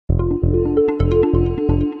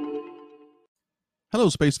Hello,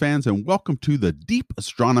 space fans, and welcome to the Deep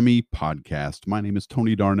Astronomy Podcast. My name is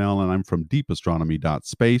Tony Darnell, and I'm from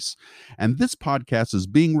deepastronomy.space. And this podcast is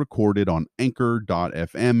being recorded on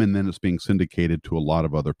anchor.fm, and then it's being syndicated to a lot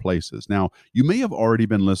of other places. Now, you may have already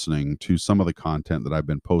been listening to some of the content that I've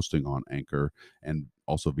been posting on Anchor and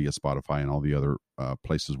also via Spotify and all the other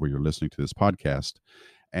places where you're listening to this podcast.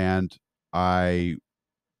 And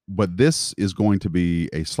but this is going to be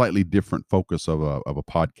a slightly different focus of a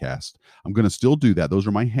podcast. I'm going to still do that. Those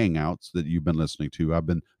are my hangouts that you've been listening to.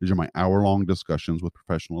 These are my hour-long discussions with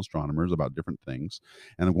professional astronomers about different things,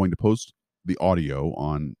 and I'm going to post the audio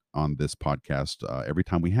on this podcast every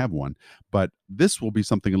time we have one. But this will be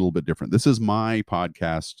something a little bit different. This is my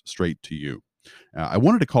podcast straight to you. I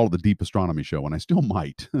wanted to call it the Deep Astronomy Show, and I still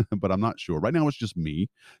might, but I'm not sure. Right now, it's just me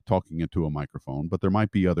talking into a microphone, but there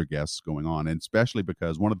might be other guests going on, and especially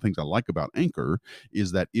because one of the things I like about Anchor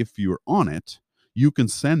is that if you're on it, you can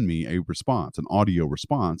send me a response, an audio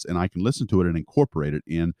response, and I can listen to it and incorporate it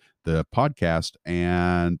in the podcast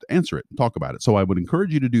and answer it and talk about it. So I would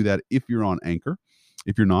encourage you to do that if you're on Anchor.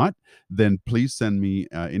 If you're not, then please send me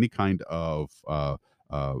any kind of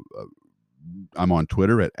I'm on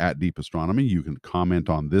Twitter at Deep Astronomy. You can comment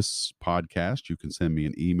on this podcast. You can send me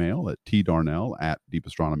an email at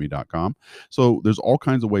tdarnell@deepastronomy.com. So there's all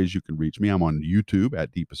kinds of ways you can reach me. I'm on YouTube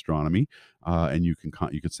at Deep Astronomy, and you can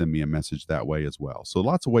send me a message that way as well. So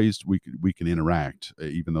lots of ways we can interact,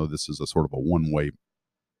 even though this is a sort of a one-way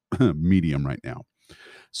medium right now.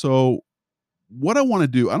 So what I want to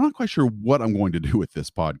do, I'm not quite sure what I'm going to do with this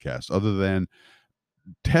podcast other than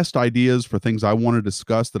test ideas for things I want to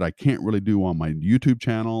discuss that I can't really do on my YouTube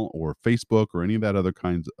channel or Facebook or any of that other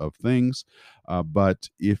kinds of things. But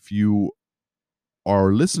if you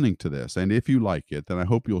are listening to this and if you like it, then I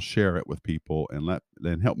hope you'll share it with people and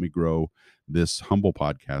then help me grow this humble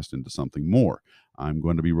podcast into something more. I'm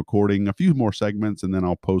going to be recording a few more segments and then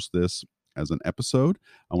I'll post this as an episode.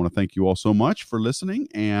 I want to thank you all so much for listening,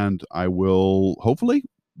 and hopefully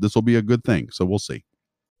this will be a good thing. So we'll see.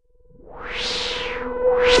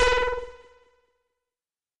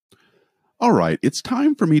 All right, it's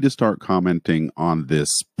time for me to start commenting on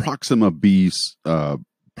this Proxima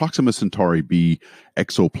Centauri b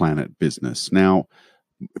exoplanet business. Now,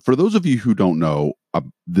 for those of you who don't know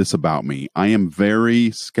this about me, I am very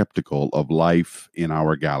skeptical of life in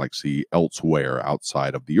our galaxy elsewhere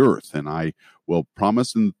outside of the Earth, and I will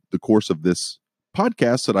promise in the course of this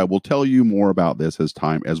podcast that I will tell you more about this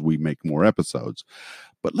as we make more episodes.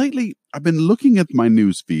 But lately, I've been looking at my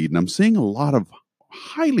news feed, and I'm seeing a lot of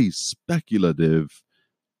highly speculative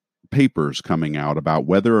papers coming out about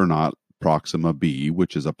whether or not Proxima b,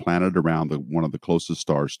 which is a planet around one of the closest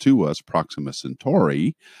stars to us, Proxima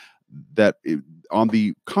Centauri,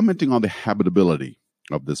 commenting on the habitability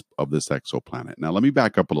of this exoplanet. Now, let me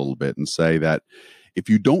back up a little bit and say that if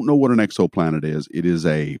you don't know what an exoplanet is, it is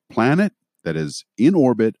a planet that is in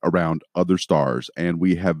orbit around other stars, and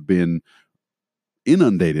we have been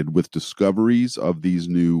inundated with discoveries of these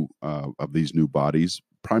new bodies,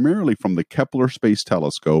 primarily from the Kepler Space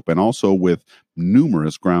Telescope and also with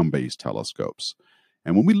numerous ground-based telescopes.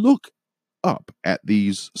 And when we look up at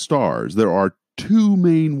these stars, there are two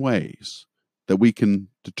main ways that we can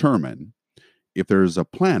determine if there is a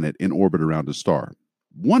planet in orbit around a star.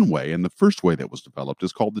 One way, and the first way that was developed,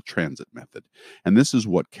 is called the transit method. And this is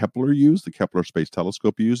what Kepler used, the Kepler Space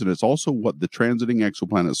Telescope used, and it's also what the Transiting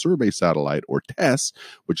Exoplanet Survey Satellite, or TESS,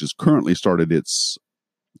 which has currently started its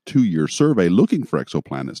 2-year survey looking for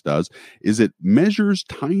exoplanets, does, is it measures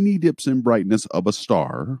tiny dips in brightness of a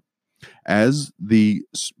star as the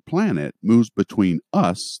planet moves between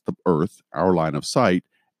us, the Earth, our line of sight,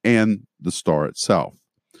 and the star itself.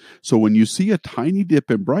 So when you see a tiny dip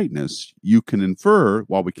in brightness, you can infer,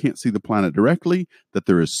 while we can't see the planet directly, that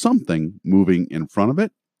there is something moving in front of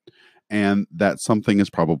it, and that something is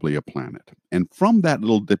probably a planet. And from that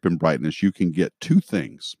little dip in brightness, you can get two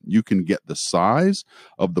things. You can get the size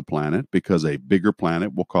of the planet, because a bigger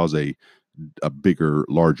planet will cause a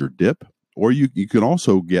larger dip, or you can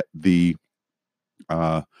also get the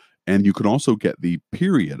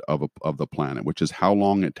period of the planet, which is how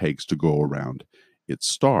long it takes to go around its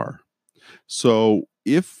star. So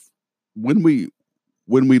when we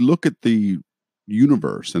look at the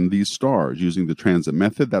universe and these stars using the transit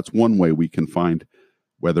method, that's one way we can find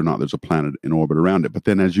whether or not there's a planet in orbit around it. But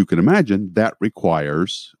then, as you can imagine, that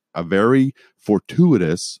requires a very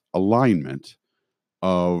fortuitous alignment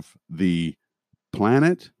of the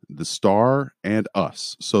planet, the star, and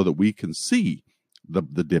us, so that we can see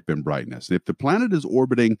the dip in brightness. And if the planet is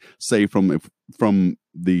orbiting, say, if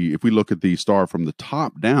we look at the star from the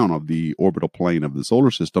top down of the orbital plane of the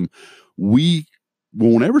solar system, we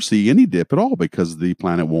won't ever see any dip at all because the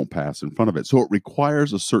planet won't pass in front of it. So it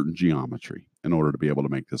requires a certain geometry in order to be able to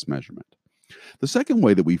make this measurement. The second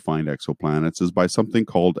way that we find exoplanets is by something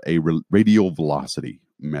called a radial velocity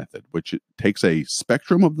method, which it takes a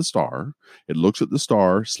spectrum of the star, it looks at the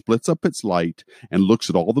star, splits up its light, and looks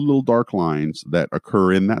at all the little dark lines that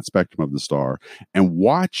occur in that spectrum of the star and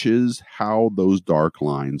watches how those dark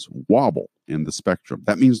lines wobble in the spectrum.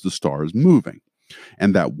 That means the star is moving.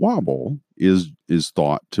 And that wobble is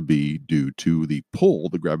thought to be due to the pull,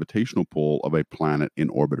 the gravitational pull of a planet in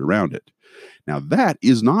orbit around it. Now, that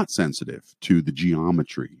is not sensitive to the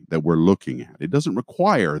geometry that we're looking at. It doesn't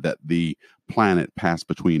require that the planet pass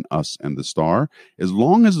between us and the star. As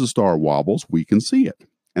long as the star wobbles, we can see it.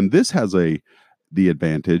 And this has the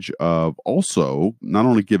advantage of also not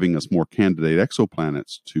only giving us more candidate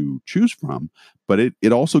exoplanets to choose from, but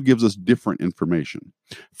it also gives us different information.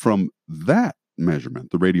 From that measurement,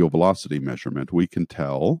 the radial velocity measurement, we can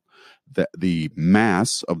tell that the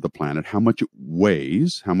mass of the planet, how much it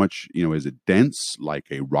weighs, how much, is it dense like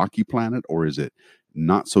a rocky planet, or is it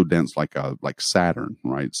not so dense like Saturn,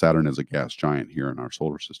 right? Saturn is a gas giant here in our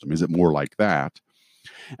solar system. Is it more like that?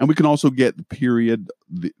 And we can also get the period,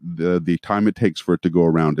 the time it takes for it to go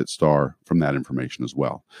around its star from that information as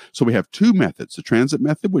well. So we have two methods, the transit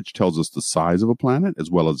method, which tells us the size of a planet as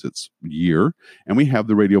well as its year. And we have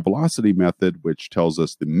the radial velocity method, which tells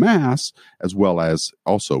us the mass as well as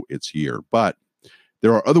also its year. But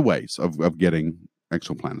there are other ways of getting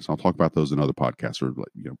exoplanets. I'll talk about those in other podcasts, or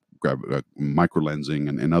microlensing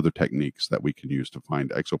and other techniques that we can use to find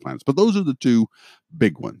exoplanets. But those are the two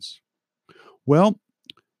big ones. Well,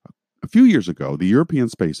 a few years ago, the European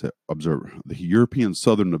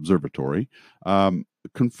Southern Observatory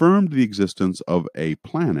confirmed the existence of a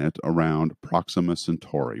planet around Proxima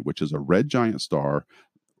Centauri, which is a red giant star,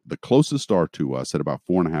 the closest star to us at about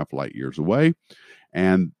 4.5 light years away.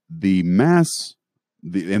 And the mass,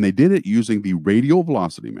 and they did it using the radial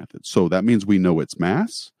velocity method. So that means we know its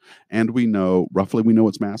mass, and we know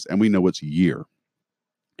its mass, and we know its year.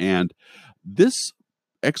 And this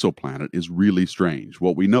exoplanet is really strange.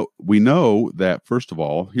 What we know that, first of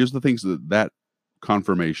all, here's the things that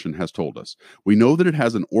confirmation has told us. We know that it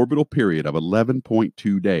has an orbital period of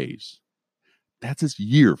 11.2 days. That's its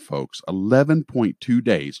year, folks. 11.2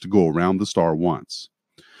 days to go around the star once.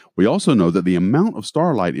 We also know that the amount of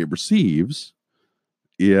starlight it receives,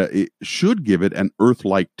 it should give it an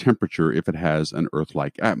Earth-like temperature if it has an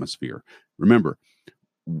Earth-like atmosphere. Remember,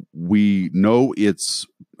 we know it's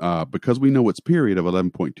because we know its period of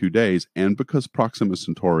 11.2 days, and because Proxima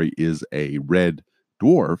Centauri is a red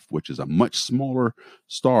dwarf, which is a much smaller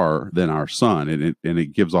star than our sun, and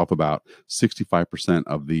it gives off about 65%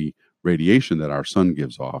 of the radiation that our sun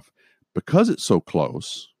gives off. Because it's so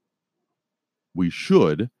close, it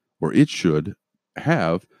should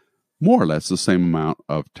have more or less the same amount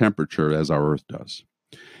of temperature as our Earth does.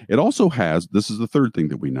 It also has, this is the third thing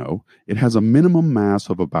that we know, it has a minimum mass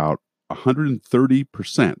of about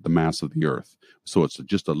 130% the mass of the Earth. So it's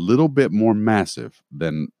just a little bit more massive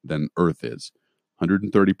than Earth is.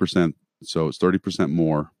 130%, so it's 30%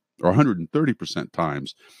 more, or 130%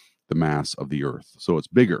 times the mass of the Earth. So it's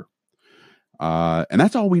bigger. And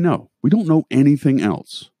that's all we know. We don't know anything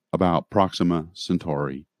else about Proxima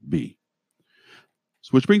Centauri B. So,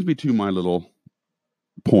 which brings me to my little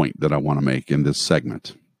point that I want to make in this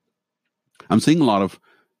segment. I'm seeing a lot of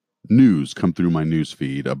news come through my news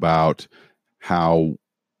feed about how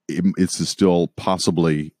it's still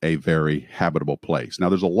possibly a very habitable place. Now,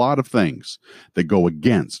 there's a lot of things that go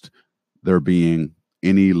against there being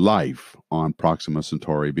any life on Proxima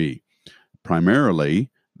Centauri B. Primarily,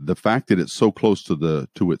 the fact that it's so close to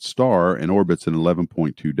its star and orbits in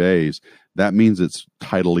 11.2 days, that means it's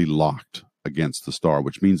tidally locked against the star,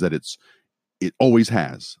 which means that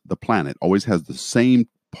the planet always has the same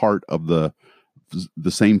part of the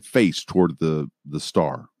same face toward the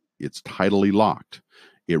star. It's tidally locked.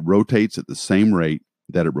 It rotates at the same rate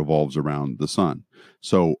that it revolves around the sun.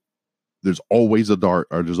 So there's always a dark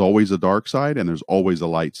side, and there's always a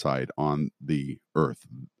light side on the Earth,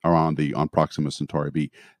 or on Proxima Centauri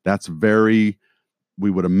B. That's we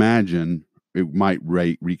would imagine it might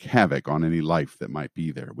wreak havoc on any life that might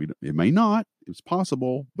be there. It may not. It's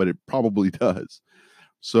possible, but it probably does.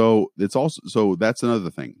 So that's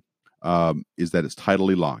another thing, is that it's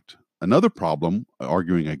tidally locked. Another problem,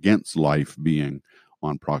 arguing against life being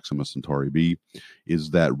on Proxima Centauri B, is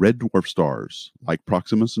that red dwarf stars like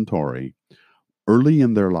Proxima Centauri early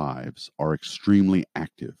in their lives are extremely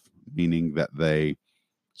active, meaning that they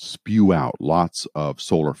spew out lots of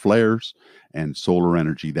solar flares and solar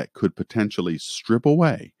energy that could potentially strip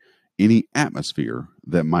away any atmosphere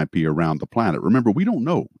that might be around the planet. Remember, we don't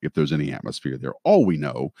know if there's any atmosphere there. All we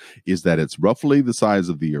know is that it's roughly the size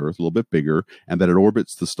of the Earth, a little bit bigger, and that it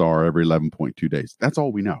orbits the star every 11.2 days. That's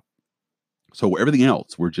all we know. So everything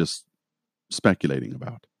else we're just speculating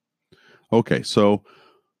about. Okay, so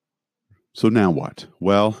now what?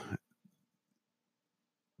 Well,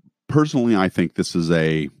 personally, I think this is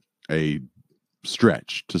a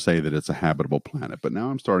stretch to say that it's a habitable planet. But now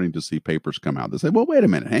I'm starting to see papers come out that say, well, wait a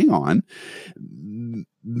minute, hang on.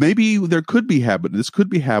 Maybe there could be this could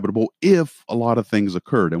be habitable if a lot of things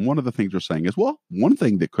occurred. And one of the things they're saying is, well, one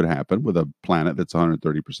thing that could happen with a planet that's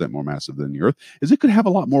 130% more massive than the Earth is it could have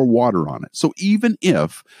a lot more water on it. So even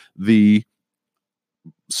if the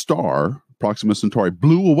star Proxima Centauri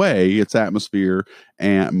blew away its atmosphere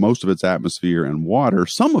and most of its atmosphere and water,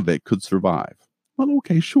 some of it could survive. Well,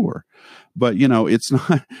 okay, sure. But, it's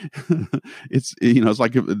not, it's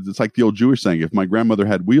like the old Jewish saying, if my grandmother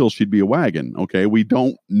had wheels, she'd be a wagon. Okay. We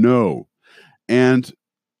don't know. And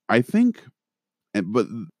I think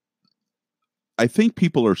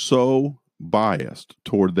people are so biased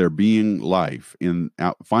toward there being life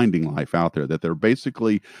finding life out there that they're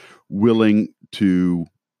basically willing to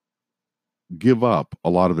give up a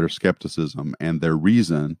lot of their skepticism and their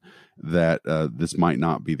reason that this might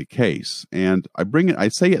not be the case. And I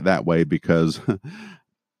say it that way because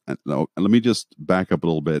let me just back up a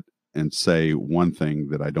little bit and say one thing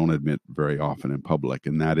that I don't admit very often in public,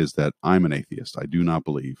 and that is that I'm an atheist. I do not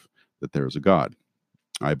believe that there is a God.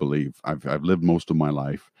 I believe I've lived most of my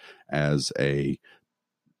life as a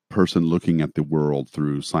person looking at the world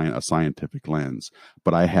through a scientific lens,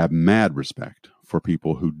 but I have mad respect for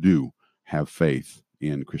people who do have faith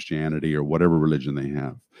in Christianity or whatever religion they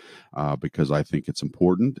have, because I think it's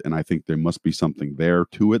important, and I think there must be something there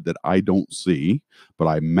to it that I don't see, but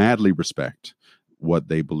I madly respect what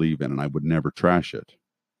they believe in, and I would never trash it.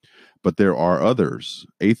 But there are others,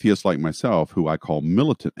 atheists like myself, who I call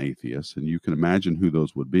militant atheists, and you can imagine who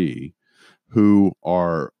those would be, who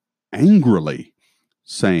are angrily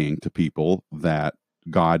saying to people that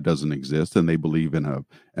God doesn't exist and they believe in an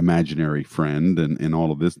imaginary friend and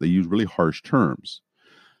all of this. They use really harsh terms.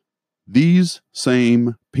 These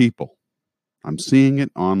same people, I'm seeing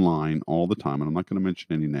it online all the time, and I'm not going to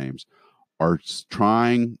mention any names, are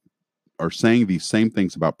saying these same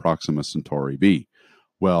things about Proxima Centauri b.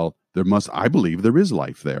 Well, I believe there is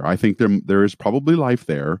life there. I think there is probably life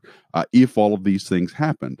there if all of these things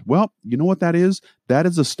happened. Well, you know what that is? That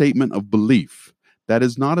is a statement of belief. That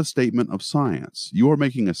is not a statement of science. You are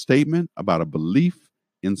making a statement about a belief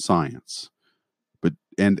in science.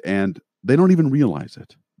 And they don't even realize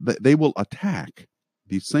it. They will attack,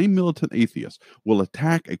 these same militant atheists will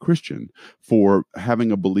attack a Christian for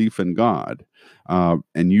having a belief in God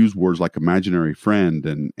and use words like imaginary friend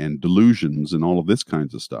and delusions and all of this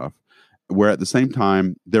kinds of stuff, where at the same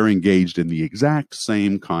time they're engaged in the exact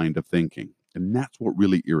same kind of thinking. And that's what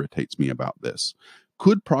really irritates me about this.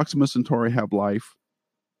 Could Proxima Centauri have life?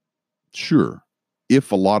 Sure,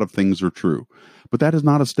 if a lot of things are true. But that is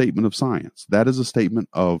not a statement of science. That is a statement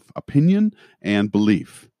of opinion and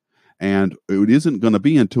belief. And it isn't going to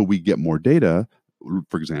be until we get more data,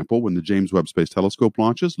 for example, when the James Webb Space Telescope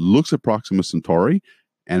launches, looks at Proxima Centauri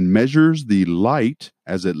and measures the light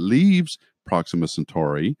as it leaves Proxima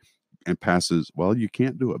Centauri and passes. Well, you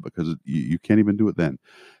can't do it because you can't even do it then.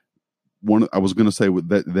 I was going to say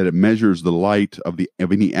that it measures the light of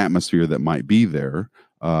any atmosphere that might be there,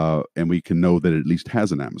 and we can know that it at least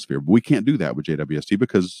has an atmosphere. But we can't do that with JWST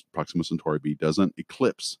because Proxima Centauri b doesn't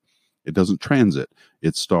eclipse. It doesn't transit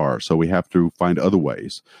its star. So we have to find other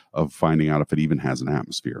ways of finding out if it even has an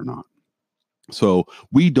atmosphere or not. So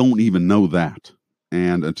we don't even know that.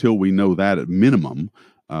 And until we know that at minimum,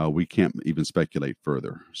 we can't even speculate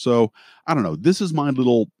further. So I don't know. This is my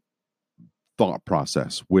little thought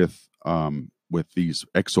process with these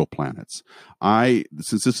exoplanets.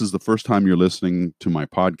 Since this is the first time you're listening to my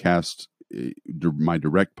podcast, my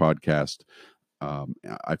direct podcast,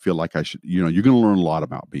 I feel like I should, you're going to learn a lot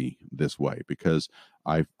about me this way, because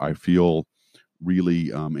I feel really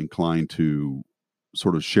inclined to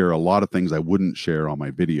sort of share a lot of things I wouldn't share on my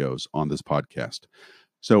videos on this podcast.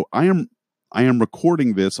 So I am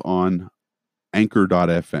recording this on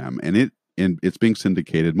Anchor.fm, and it's being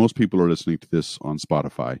syndicated. Most people are listening to this on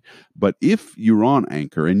Spotify. But if you're on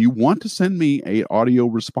Anchor and you want to send me an audio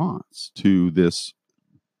response to this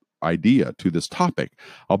idea, to this topic,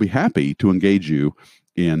 I'll be happy to engage you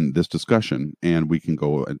in this discussion, and we can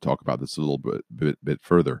go and talk about this a little bit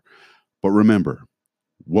further. But remember,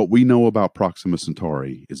 what we know about Proxima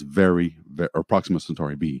Centauri is or Proxima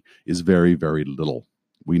Centauri b is very, very little.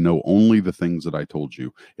 We know only the things that I told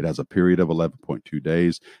you. It has a period of 11.2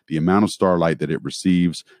 days. The amount of starlight that it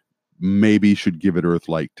receives maybe should give it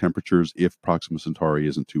Earth-like temperatures if Proxima Centauri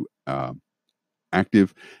isn't too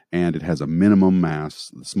active, and it has a minimum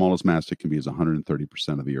mass. The smallest mass it can be is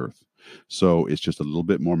 130% of the Earth. So it's just a little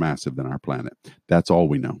bit more massive than our planet. That's all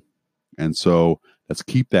we know. And so let's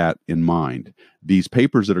keep that in mind. These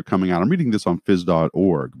papers that are coming out, I'm reading this on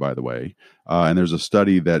phys.org, by the way, and there's a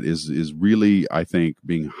study that is really, I think,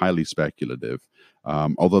 being highly speculative.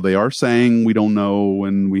 Although they are saying we don't know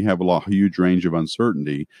and we have a huge range of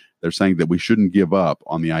uncertainty, they're saying that we shouldn't give up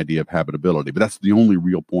on the idea of habitability. But that's the only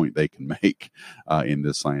real point they can make in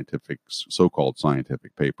this so-called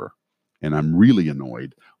scientific paper. And I'm really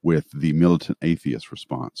annoyed with the militant atheist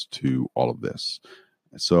response to all of this.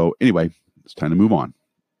 So anyway, it's time to move on.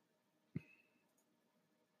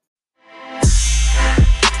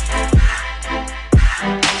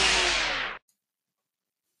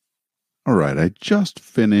 All right, I just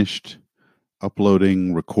finished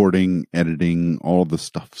uploading, recording, editing, all the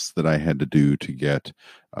stuffs that I had to do to get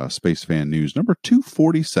Space Fan News number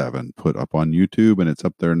 247 put up on YouTube, and it's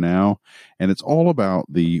up there now. And it's all about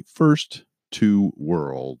the first two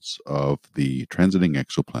worlds of the Transiting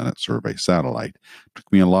Exoplanet Survey satellite. It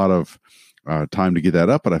took me a lot of time to get that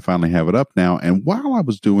up, but I finally have it up now. And while I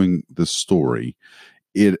was doing this story,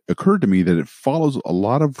 it occurred to me that it follows a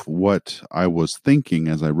lot of what I was thinking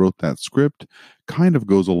as I wrote that script, kind of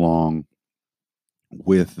goes along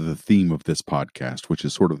with the theme of this podcast, which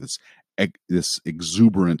is sort of this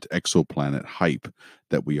exuberant exoplanet hype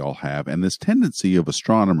that we all have, and this tendency of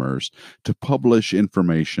astronomers to publish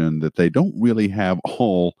information that they don't really have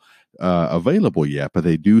all available yet, but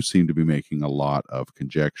they do seem to be making a lot of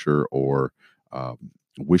conjecture or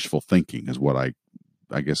wishful thinking is what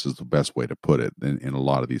I guess is the best way to put it in a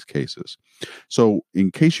lot of these cases. So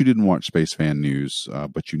in case you didn't watch Space Fan News,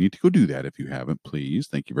 but you need to go do that if you haven't, please,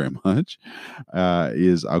 thank you very much,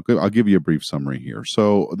 I'll give you a brief summary here.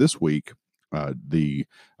 So this week, the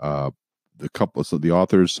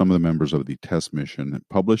authors, some of the members of the TESS mission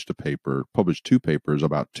published two papers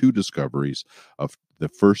about two discoveries of the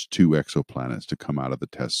first two exoplanets to come out of the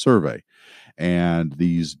TESS survey. And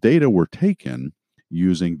these data were taken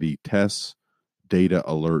using the TESS data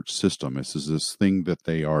alert system. This is this thing that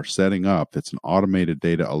they are setting up. It's an automated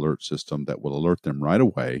data alert system that will alert them right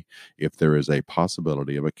away if there is a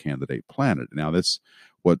possibility of a candidate planet. Now, this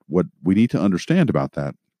what we need to understand about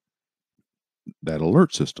that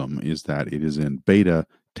alert system is that it is in beta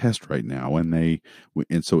test right now, and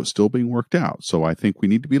so it's still being worked out. So I think we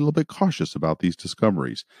need to be a little bit cautious about these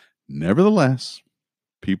discoveries. Nevertheless,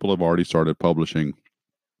 people have already started publishing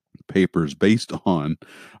papers based on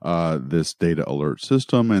this data alert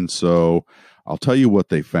system, and so I'll tell you what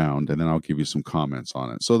they found, and then I'll give you some comments on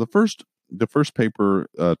it. So the first paper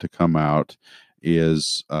to come out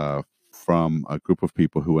is from a group of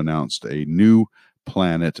people who announced a new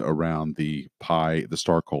planet around the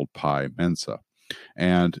star called Pi Mensa.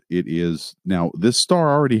 And it is now, this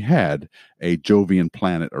star already had a Jovian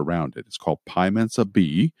planet around it. It's called Pi Mensa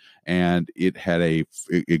B, and it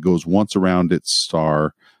goes once around its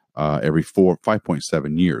star every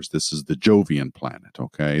 5.7 years. This is the Jovian planet,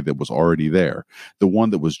 okay, that was already there. The one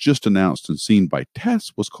that was just announced and seen by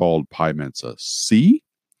TESS was called Pi Mensa C,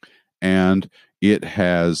 and it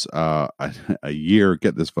has a year,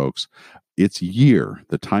 get this, folks, its year,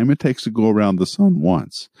 the time it takes to go around the sun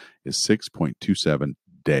once, is 6.27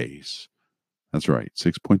 days. That's right,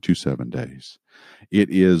 6.27 days. It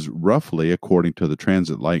is roughly, according to the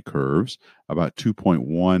transit light curves, about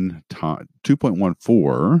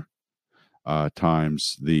 2.14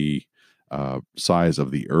 times the size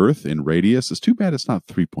of the Earth in radius. It's too bad it's not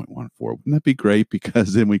 3.14. Wouldn't that be great?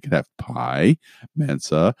 Because then we could have Pi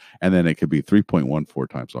Mensa, and then it could be 3.14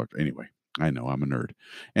 times larger. Anyway, I know I'm a nerd.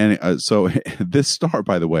 And so this star,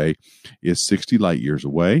 by the way, is 60 light years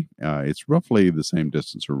away. It's roughly the same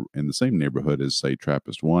distance or in the same neighborhood as, say,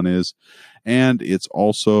 TRAPPIST-1 is. And it's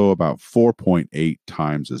also about 4.8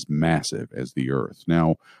 times as massive as the Earth.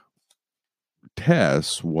 Now,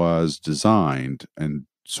 TESS was designed and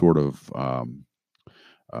sort of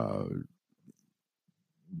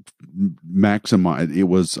maximize.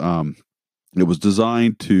 It was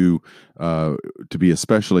designed to be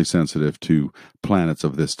especially sensitive to planets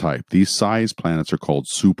of this type. These size planets are called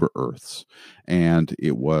super Earths, and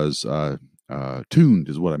it was tuned,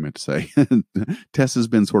 is what I meant to say. TESS has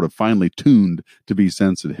been sort of finely tuned to be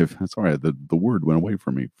sensitive. Sorry, the word went away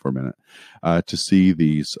from me for a minute. To see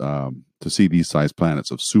these size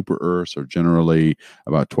planets of super Earths are generally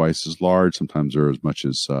about twice as large. Sometimes they're as much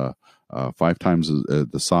as 5 times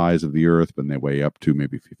the size of the Earth, but they weigh up to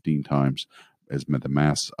maybe 15 times is the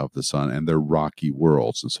mass of the sun, and they're rocky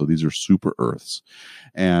worlds. And so these are super Earths.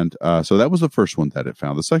 And so that was the first one that it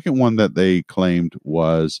found. The second one that they claimed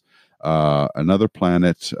was another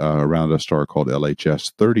planet around a star called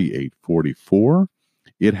LHS 3844.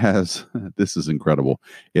 It has, this is incredible,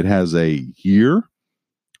 it has a year,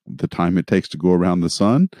 the time it takes to go around the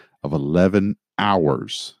sun, of 11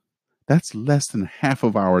 hours. That's less than half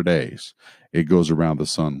of our days. It goes around the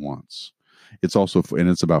sun once. It's also, and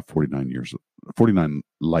it's about 49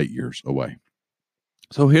 light years away.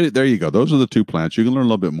 So there you go. Those are the two planets. You can learn a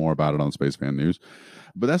little bit more about it on Spaceman News,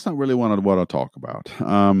 but that's not really what I talk about.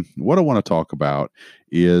 What I want to talk about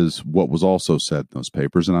is what was also said in those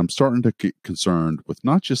papers, and I'm starting to get concerned with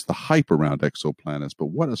not just the hype around exoplanets, but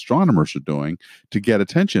what astronomers are doing to get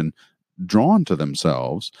attention drawn to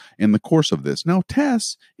themselves in the course of this. Now,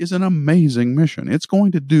 TESS is an amazing mission. It's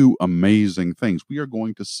going to do amazing things. We are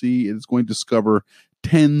going to see, it's going to discover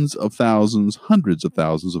tens of thousands, hundreds of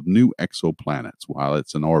thousands of new exoplanets while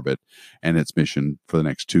it's in orbit and its mission for the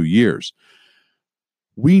next 2 years.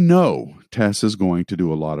 We know TESS is going to do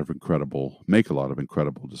make a lot of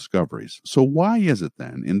incredible discoveries. So why is it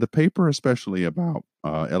then, in the paper especially about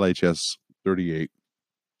LHS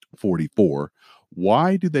 3844,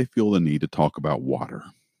 why do they feel the need to talk about water?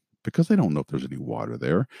 Because they don't know if there's any water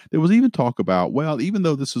there. There was even talk about, well, even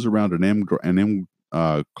though this is around an M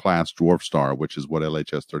class dwarf star, which is what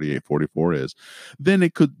LHS 3844 is, then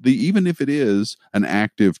it could, even if it is an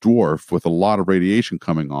active dwarf with a lot of radiation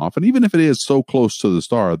coming off, and even if it is so close to the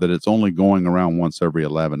star that it's only going around once every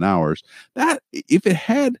 11 hours, that if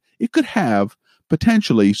it could have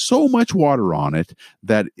potentially so much water on it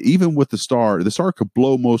that even with the star could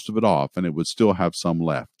blow most of it off and it would still have some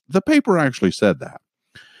left. The paper actually said that.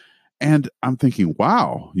 And I'm thinking,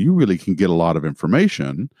 wow, you really can get a lot of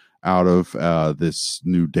information out of this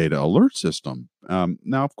new data alert system.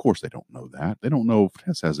 Now, of course, they don't know that. They don't know if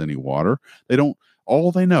TESS has any water.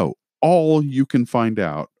 All you can find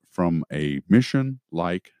out from a mission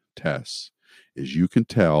like TESS is you can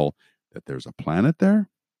tell that there's a planet there.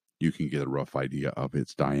 You can get a rough idea of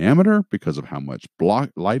its diameter because of how much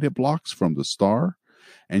light it blocks from the star.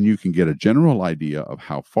 And you can get a general idea of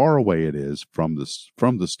how far away it is from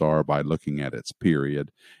the star by looking at its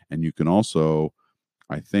period. And you can also,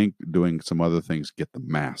 I think, doing some other things, get the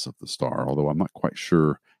mass of the star, although I'm not quite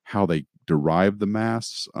sure how they derive the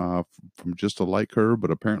mass from just a light curve,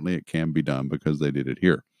 but apparently it can be done because they did it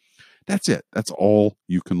here. That's it. That's all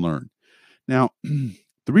you can learn. Now,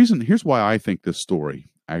 here's why I think this story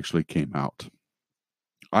actually came out.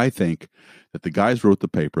 I think that the guys wrote the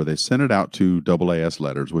paper, they sent it out to AAS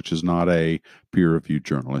Letters, which is not a peer-reviewed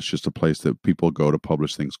journal. It's just a place that people go to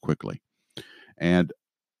publish things quickly. And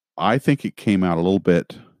I think it came out a little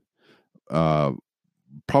bit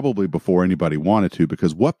probably before anybody wanted to,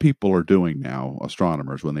 because what people are doing now,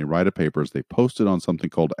 astronomers, when they write a paper, is they post it on something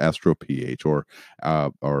called AstroPH or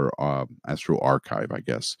Astro Archive, I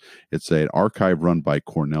guess. It's an archive run by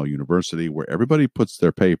Cornell University where everybody puts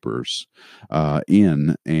their papers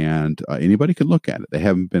in, and anybody can look at it. They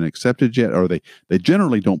haven't been accepted yet, or they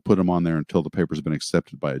generally don't put them on there until the paper's been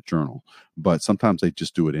accepted by a journal. But sometimes they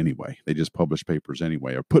just do it anyway. They just publish papers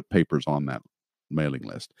anyway, or put papers on that mailing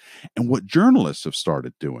list. And what journalists have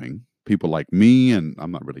started doing, people like me, and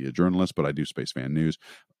I'm not really a journalist, but I do Spaceman News,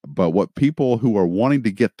 but what people who are wanting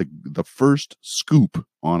to get the first scoop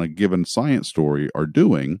on a given science story are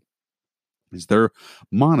doing is they're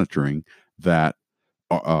monitoring that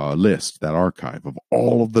list, that archive of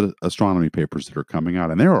all of the astronomy papers that are coming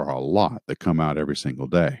out. And there are a lot that come out every single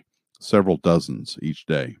day, several dozens each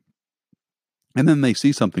day. And then they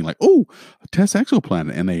see something like, oh, a TESS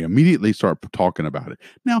exoplanet, and they immediately start talking about it.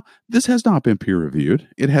 Now, this has not been peer-reviewed.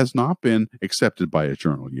 It has not been accepted by a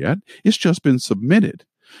journal yet. It's just been submitted.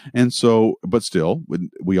 And so, but still,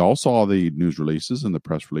 we all saw the news releases and the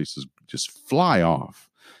press releases just fly off.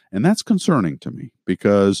 And that's concerning to me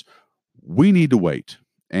because we need to wait.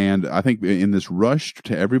 And I think in this rush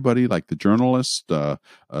to everybody, like the journalists,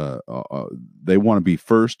 they want to be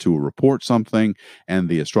first to report something, and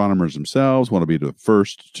the astronomers themselves want to be the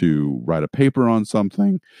first to write a paper on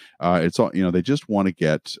something. It's all, they just want to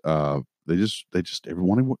get,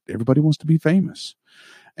 everybody wants to be famous.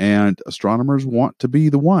 And astronomers want to be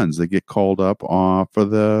the ones that get called up for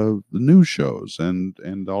the news shows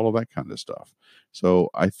and all of that kind of stuff. So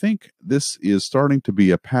I think this is starting to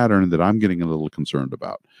be a pattern that I'm getting a little concerned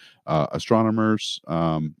about. Astronomers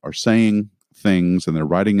are saying things, and they're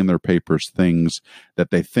writing in their papers things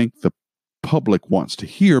that they think the public wants to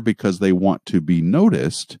hear because they want to be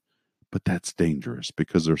noticed, but that's dangerous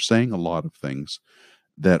because they're saying a lot of things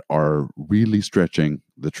that are really stretching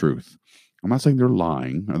the truth. I'm not saying they're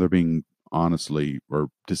lying or they're being honestly or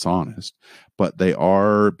dishonest, but they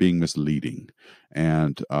are being misleading.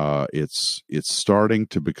 And it's starting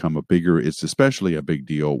to become it's especially a big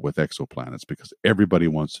deal with exoplanets because everybody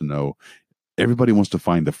wants to know, everybody wants to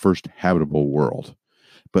find the first habitable world.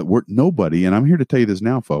 But nobody, and I'm here to tell you this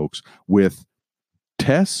now, folks, with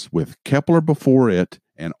tests with Kepler before it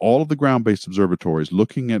and all of the ground-based observatories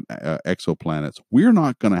looking at exoplanets, we're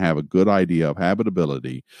not going to have a good idea of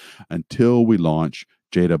habitability until we launch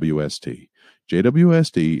JWST.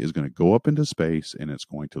 JWST is going to go up into space and it's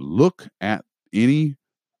going to look at any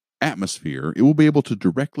atmosphere. It will be able to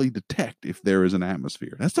directly detect if there is an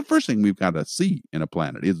atmosphere. That's the first thing we've got to see in a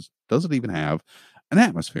planet is, does it even have an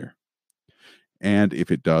atmosphere? And if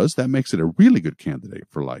it does, that makes it a really good candidate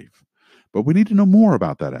for life. But we need to know more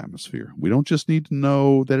about that atmosphere. We don't just need to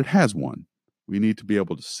know that it has one. We need to be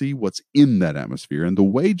able to see what's in that atmosphere. And the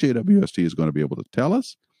way JWST is going to be able to tell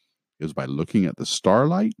us is by looking at the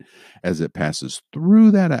starlight as it passes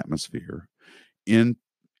through that atmosphere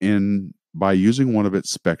by using one of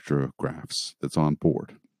its spectrographs that's on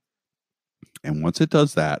board. And once it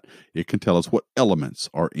does that, it can tell us what elements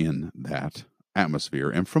are in that atmosphere.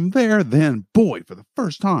 And from there, then, boy, for the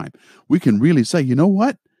first time, we can really say, you know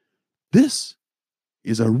what? This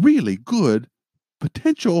is a really good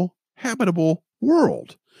potential habitable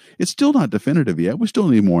world. It's still not definitive yet. We still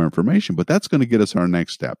need more information, but that's going to get us our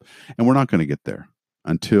next step. And we're not going to get there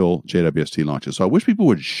until JWST launches. So I wish people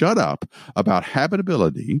would shut up about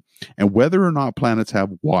habitability and whether or not planets have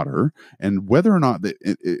water and whether or not,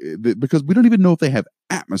 because we don't even know if they have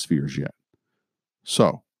atmospheres yet.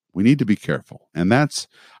 So we need to be careful. And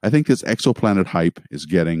I think this exoplanet hype is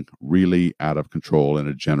getting really out of control in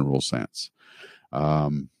a general sense.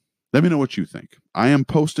 Let me know what you think. I am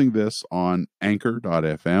posting this on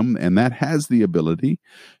anchor.fm, and that has the ability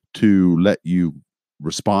to let you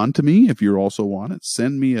respond to me if you also want it.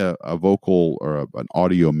 Send me a vocal or an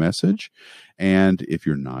audio message. And if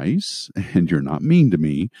you're nice and you're not mean to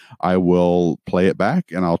me, I will play it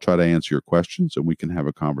back and I'll try to answer your questions and we can have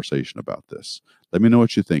a conversation about this. Let me know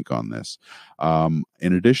what you think on this.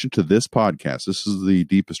 In addition to this podcast, this is the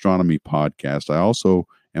Deep Astronomy podcast. I also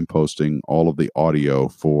am posting all of the audio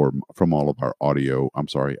from all of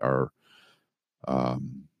our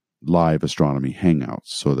live astronomy hangouts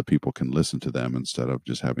so that people can listen to them instead of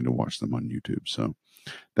just having to watch them on YouTube. So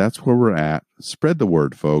that's where we're at. Spread the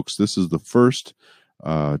word, folks. This is the first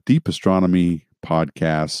Deep Astronomy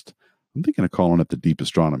podcast. I'm thinking of calling it the Deep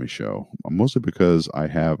Astronomy Show, mostly because I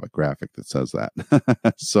have a graphic that says that.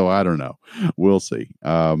 So I don't know. We'll see.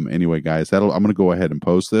 Anyway, guys, I'm going to go ahead and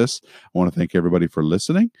post this. I want to thank everybody for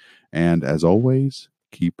listening. And as always,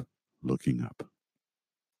 keep looking up.